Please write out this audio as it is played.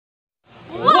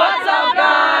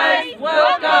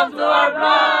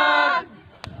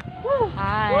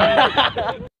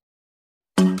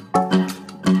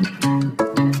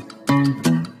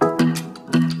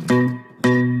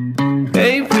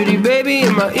Hey pretty baby,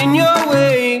 am I in your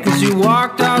way? Cause you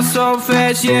walked out so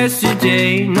fast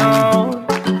yesterday. No,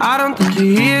 I don't think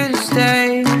you're here to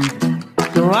stay.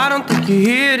 No, I don't think you're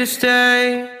here to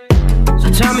stay. So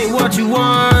tell me what you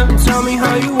want, tell me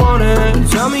how you want it.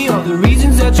 Tell me all the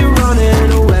reasons that you're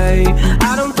running away.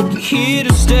 I don't think you're here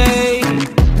to stay.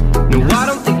 No, I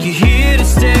don't think you're here to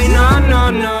stay. No,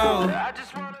 no, no. I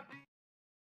just wanna be.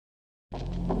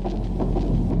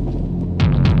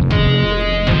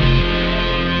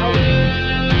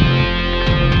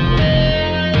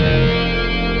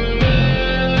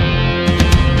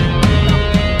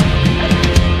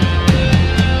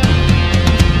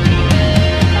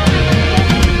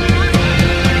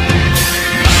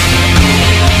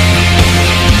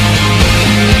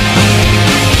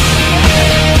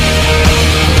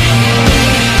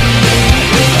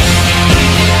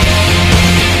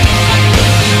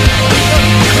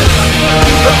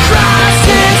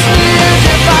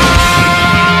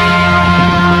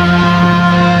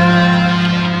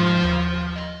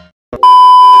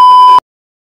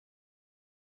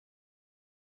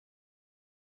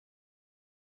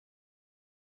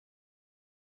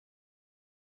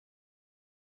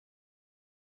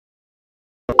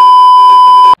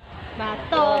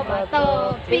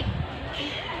 Bato, pik.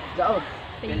 Daog.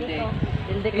 Pilde ko.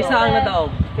 Isa ang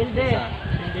nadaog. Pilde.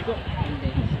 Pilde ko.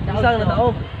 Isa ang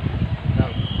nadaog.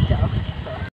 Daog.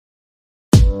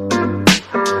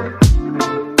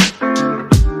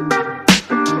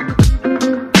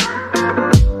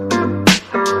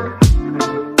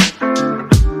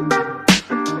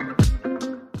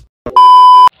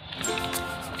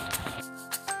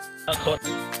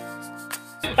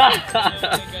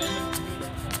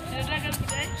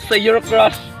 Sa Europe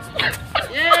Crush.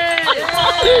 Yay!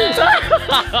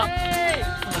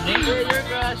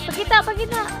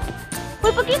 Pagkita.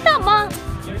 Hoy, pagkita, ma.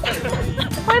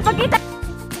 Hoy, pagkita.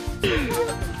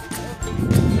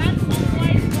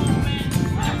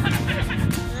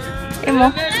 Imo.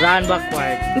 Run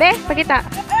backward. Be, pagkita.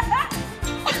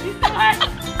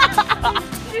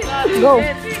 Go.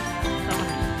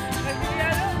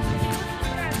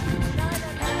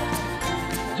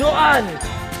 Joan!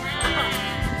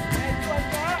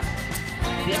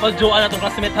 Hindi mo Joan na itong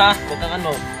classmate ha. Huwag kang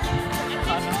ano.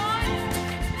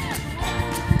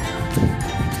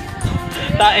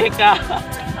 Tae ka.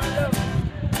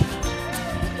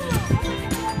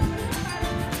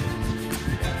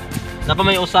 Napa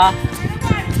may usa?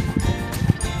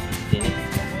 Sini.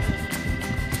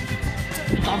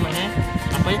 Tama na.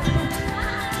 Apa yun?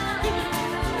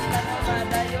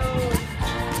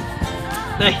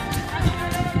 Tay.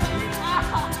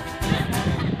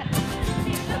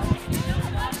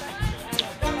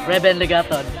 Reyven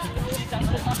Ligaton.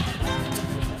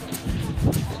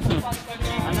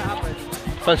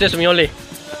 Francis Miole.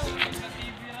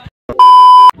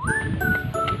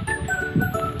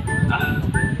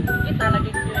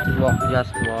 Walk,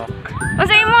 just walk.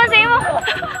 Say mo.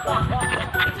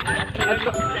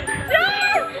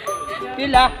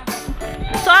 Pila.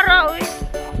 Sara, uy.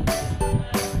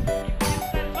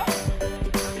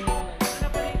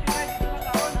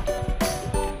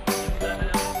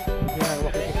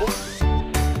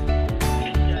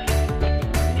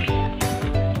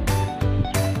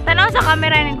 Tanaw sa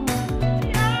camera ni ko.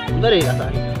 Dari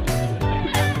nasaan?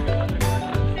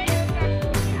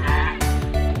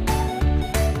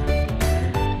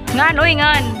 Ngan, uy,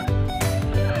 ngan.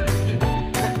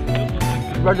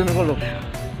 Eduardo Miculob.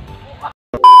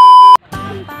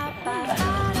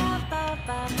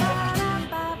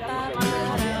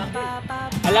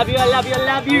 I love you. I love you. I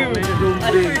love you.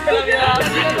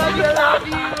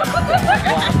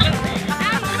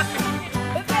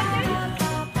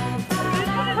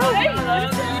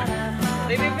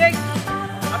 Baby Big,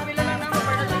 apila lang naman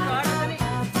para sa car dali.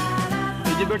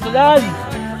 Hindi Bhert.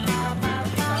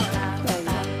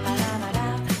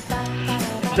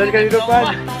 Diyan Candido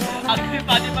pan. Active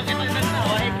pa din pakita na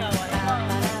tawa ikaw.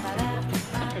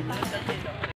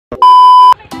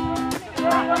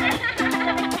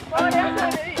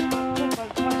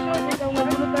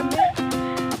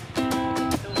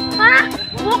 Ha?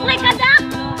 Bukli ka dak?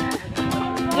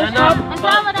 Yan na. Ang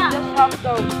tama na.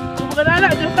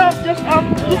 Just up.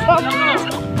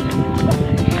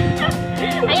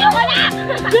 Ayoko na!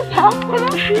 Just up ko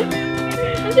lang.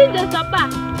 Hindi, just up pa.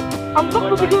 Ang bak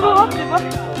ko siguro up, di ba?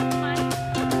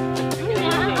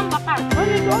 Ang baka. Ano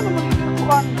ito? Ano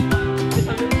magkakakuhan?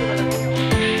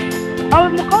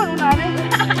 Awag mo ka, ano namin?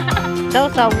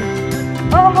 Saw.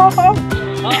 Oo.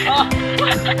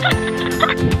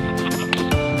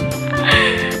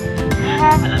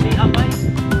 Alami abay.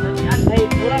 Ay,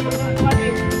 pura ko na naman.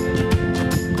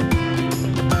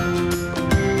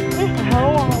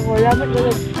 Wala mo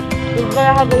tulog. Huwag ka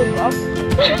na hagulog up.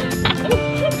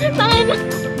 Tangin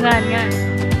na. Nga.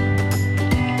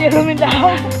 Tiro min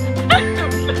daw.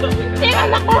 Tira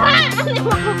nakuha!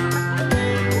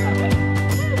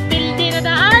 Pildi na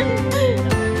daan!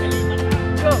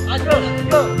 Go, go,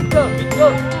 go, go, go,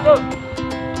 go.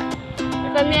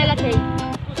 Fiemela, Kaye.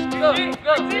 Go,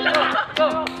 go, go,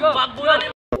 go.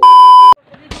 Magbulan.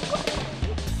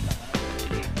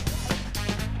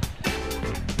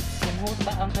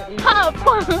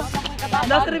 Hapa!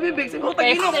 Nasa Reyven, Big. Siguro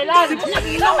tag-ilaw.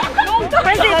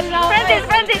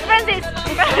 Francis!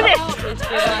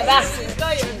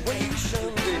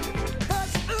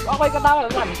 Ako'y katawa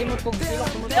lang. Simot kong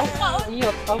silok.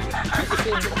 Iyot. 1,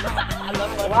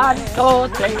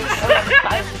 2, 3.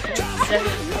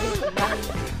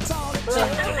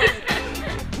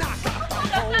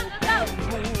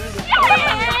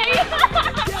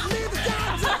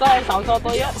 Ito ay sound soto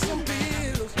yun.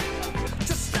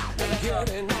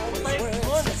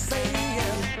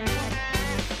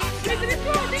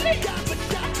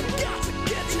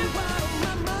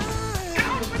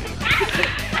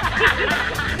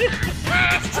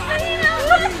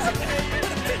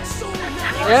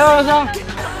 Ayo, Song.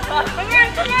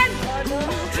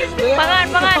 Pangan!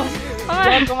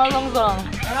 Song, kumalong.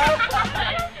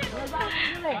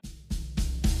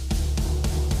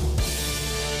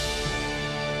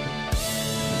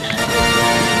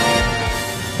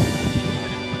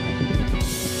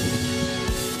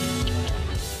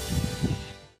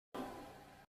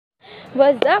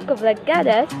 What's up,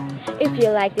 Vlogkadas? If you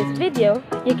like this video,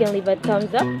 you can leave a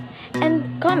thumbs up and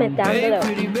comment down below.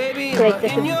 Click the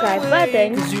subscribe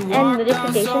button and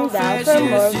notification bell for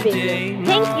more videos.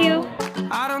 Thank you!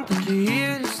 I don't think you're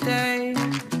here to stay.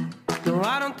 No,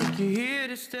 I don't think you're here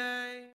to stay.